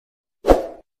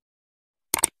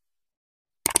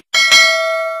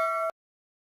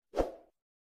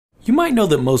You might know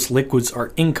that most liquids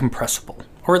are incompressible,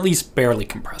 or at least barely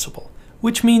compressible,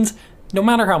 which means no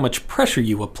matter how much pressure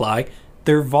you apply,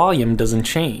 their volume doesn't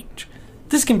change.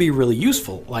 This can be really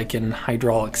useful, like in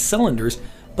hydraulic cylinders,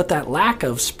 but that lack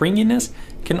of springiness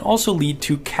can also lead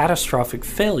to catastrophic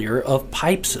failure of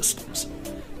pipe systems.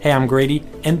 Hey, I'm Grady,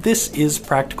 and this is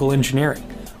Practical Engineering.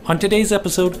 On today's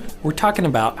episode, we're talking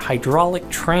about hydraulic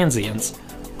transients,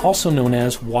 also known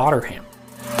as water hammer.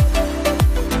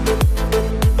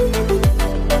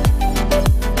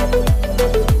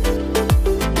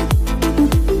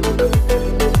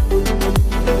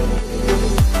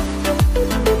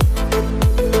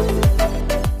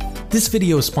 This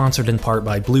video is sponsored in part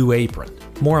by Blue Apron.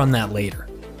 More on that later.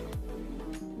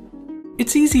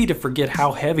 It's easy to forget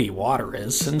how heavy water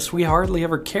is since we hardly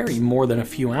ever carry more than a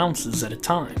few ounces at a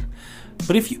time.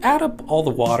 But if you add up all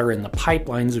the water in the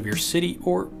pipelines of your city,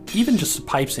 or even just the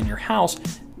pipes in your house,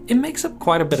 it makes up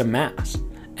quite a bit of mass.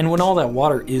 And when all that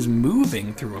water is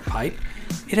moving through a pipe,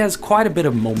 it has quite a bit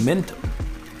of momentum.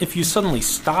 If you suddenly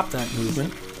stop that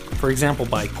movement, for example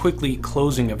by quickly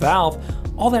closing a valve,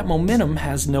 all that momentum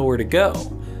has nowhere to go.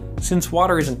 Since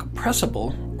water isn't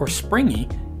compressible or springy,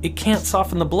 it can't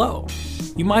soften the blow.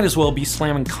 You might as well be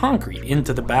slamming concrete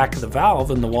into the back of the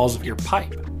valve and the walls of your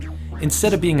pipe.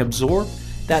 Instead of being absorbed,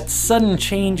 that sudden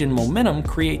change in momentum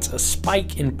creates a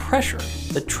spike in pressure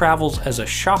that travels as a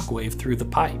shockwave through the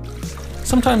pipe.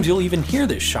 Sometimes you'll even hear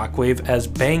this shockwave as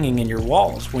banging in your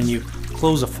walls when you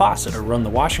close a faucet or run the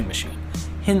washing machine,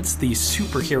 hence the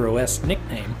superhero-esque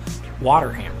nickname,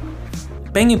 water hammer.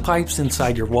 Banging pipes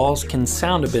inside your walls can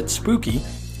sound a bit spooky,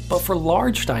 but for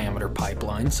large diameter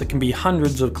pipelines that can be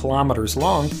hundreds of kilometers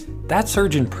long, that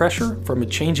surge in pressure from a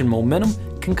change in momentum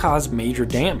can cause major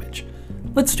damage.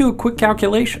 Let's do a quick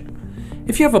calculation.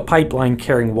 If you have a pipeline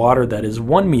carrying water that is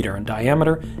 1 meter in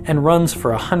diameter and runs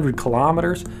for 100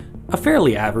 kilometers, a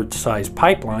fairly average sized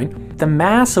pipeline, the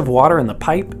mass of water in the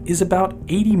pipe is about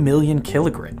 80 million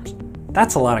kilograms.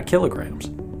 That's a lot of kilograms.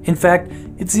 In fact,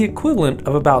 it's the equivalent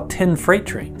of about 10 freight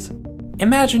trains.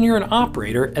 Imagine you're an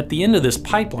operator at the end of this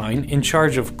pipeline in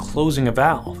charge of closing a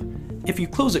valve. If you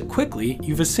close it quickly,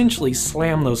 you've essentially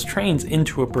slammed those trains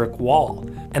into a brick wall,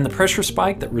 and the pressure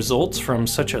spike that results from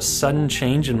such a sudden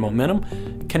change in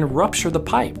momentum can rupture the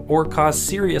pipe or cause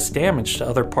serious damage to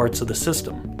other parts of the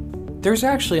system. There's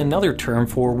actually another term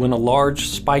for when a large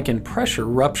spike in pressure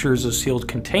ruptures a sealed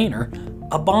container,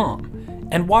 a bomb.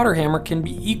 And water hammer can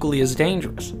be equally as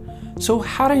dangerous. So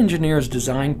how do engineers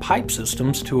design pipe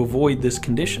systems to avoid this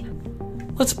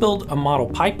condition? Let's build a model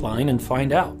pipeline and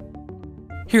find out.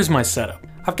 Here's my setup.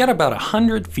 I've got about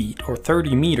 100 feet or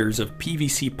 30 meters of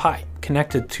PVC pipe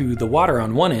connected to the water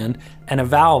on one end and a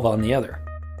valve on the other.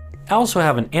 I also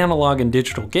have an analog and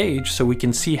digital gauge so we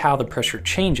can see how the pressure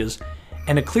changes,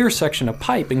 and a clear section of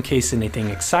pipe in case anything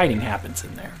exciting happens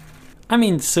in there. I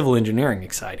mean civil engineering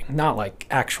exciting, not like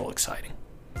actual exciting.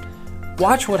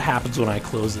 Watch what happens when I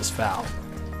close this valve.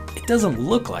 It doesn't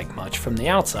look like much from the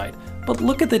outside, but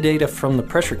look at the data from the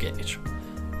pressure gauge.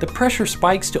 The pressure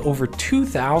spikes to over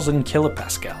 2,000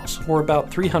 kilopascals, or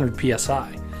about 300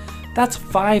 psi. That's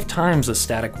 5 times the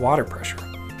static water pressure.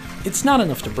 It's not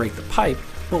enough to break the pipe,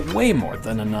 but way more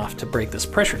than enough to break this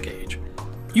pressure gauge.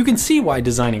 You can see why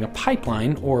designing a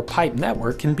pipeline or pipe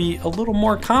network can be a little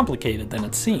more complicated than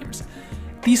it seems.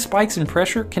 These spikes in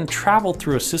pressure can travel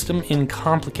through a system in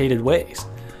complicated ways.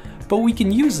 But we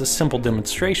can use this simple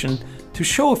demonstration to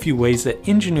show a few ways that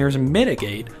engineers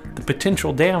mitigate the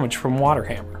potential damage from water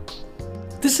hammer.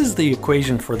 This is the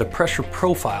equation for the pressure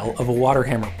profile of a water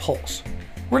hammer pulse.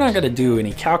 We're not going to do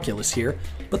any calculus here,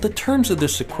 but the terms of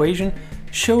this equation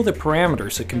show the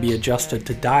parameters that can be adjusted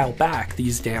to dial back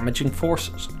these damaging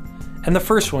forces. And the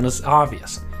first one is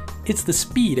obvious. It's the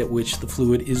speed at which the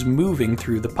fluid is moving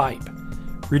through the pipe.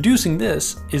 Reducing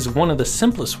this is one of the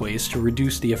simplest ways to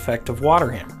reduce the effect of water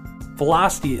hammer.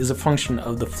 Velocity is a function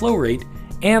of the flow rate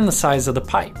and the size of the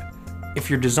pipe. If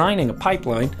you're designing a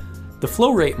pipeline, the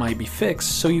flow rate might be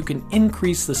fixed so you can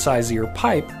increase the size of your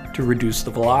pipe to reduce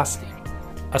the velocity.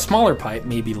 A smaller pipe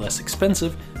may be less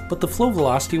expensive, but the flow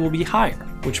velocity will be higher,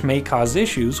 which may cause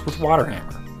issues with water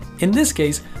hammer. In this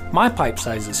case, my pipe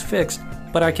size is fixed,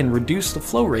 but I can reduce the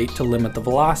flow rate to limit the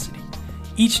velocity.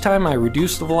 Each time I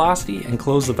reduce the velocity and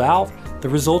close the valve, the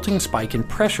resulting spike in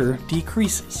pressure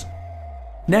decreases.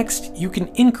 Next, you can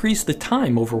increase the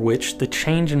time over which the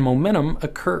change in momentum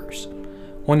occurs.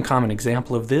 One common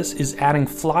example of this is adding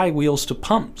flywheels to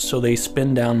pumps so they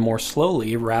spin down more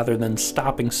slowly rather than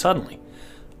stopping suddenly.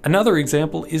 Another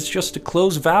example is just to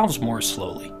close valves more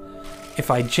slowly.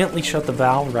 If I gently shut the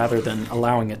valve rather than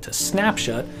allowing it to snap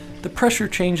shut, the pressure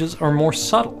changes are more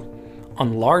subtle.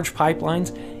 On large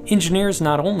pipelines, engineers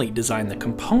not only design the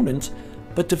components,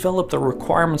 but develop the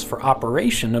requirements for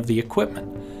operation of the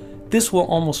equipment. This will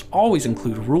almost always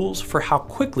include rules for how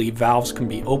quickly valves can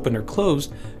be opened or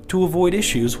closed to avoid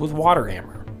issues with water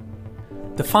hammer.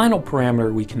 The final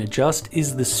parameter we can adjust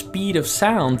is the speed of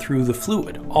sound through the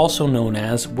fluid, also known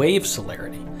as wave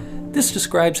celerity. This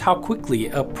describes how quickly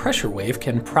a pressure wave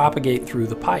can propagate through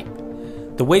the pipe.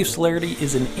 The wave celerity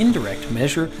is an indirect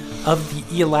measure of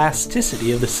the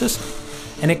elasticity of the system,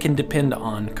 and it can depend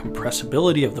on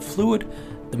compressibility of the fluid,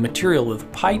 the material of the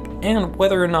pipe, and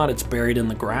whether or not it's buried in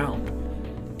the ground.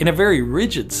 In a very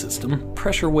rigid system,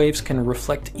 pressure waves can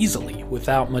reflect easily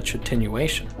without much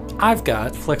attenuation. I've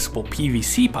got flexible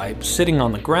PVC pipe sitting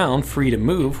on the ground free to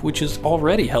move, which is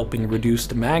already helping reduce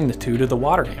the magnitude of the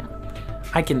water hammer.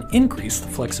 I can increase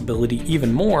the flexibility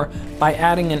even more by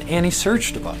adding an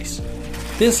anti-surge device.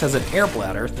 This has an air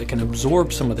bladder that can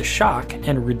absorb some of the shock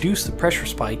and reduce the pressure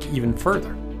spike even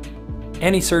further.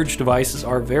 Anti-surge devices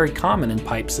are very common in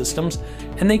pipe systems,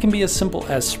 and they can be as simple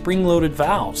as spring-loaded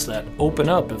valves that open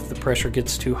up if the pressure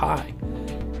gets too high.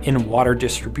 In water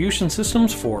distribution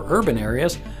systems for urban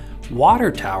areas,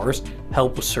 water towers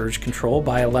help with surge control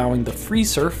by allowing the free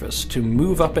surface to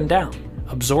move up and down,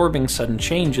 absorbing sudden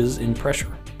changes in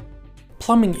pressure.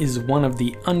 Plumbing is one of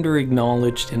the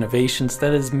under-acknowledged innovations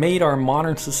that has made our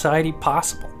modern society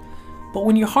possible. But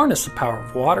when you harness the power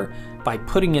of water by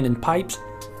putting it in pipes,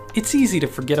 it's easy to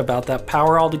forget about that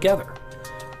power altogether.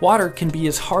 Water can be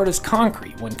as hard as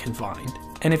concrete when confined,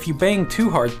 and if you bang two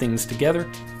hard things together,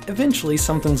 eventually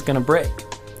something's gonna break.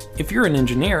 If you're an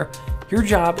engineer, your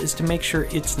job is to make sure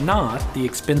it's not the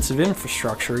expensive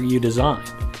infrastructure you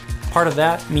designed. Part of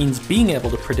that means being able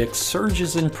to predict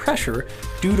surges in pressure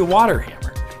due to water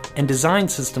hammer and design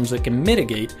systems that can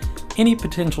mitigate any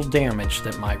potential damage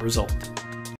that might result.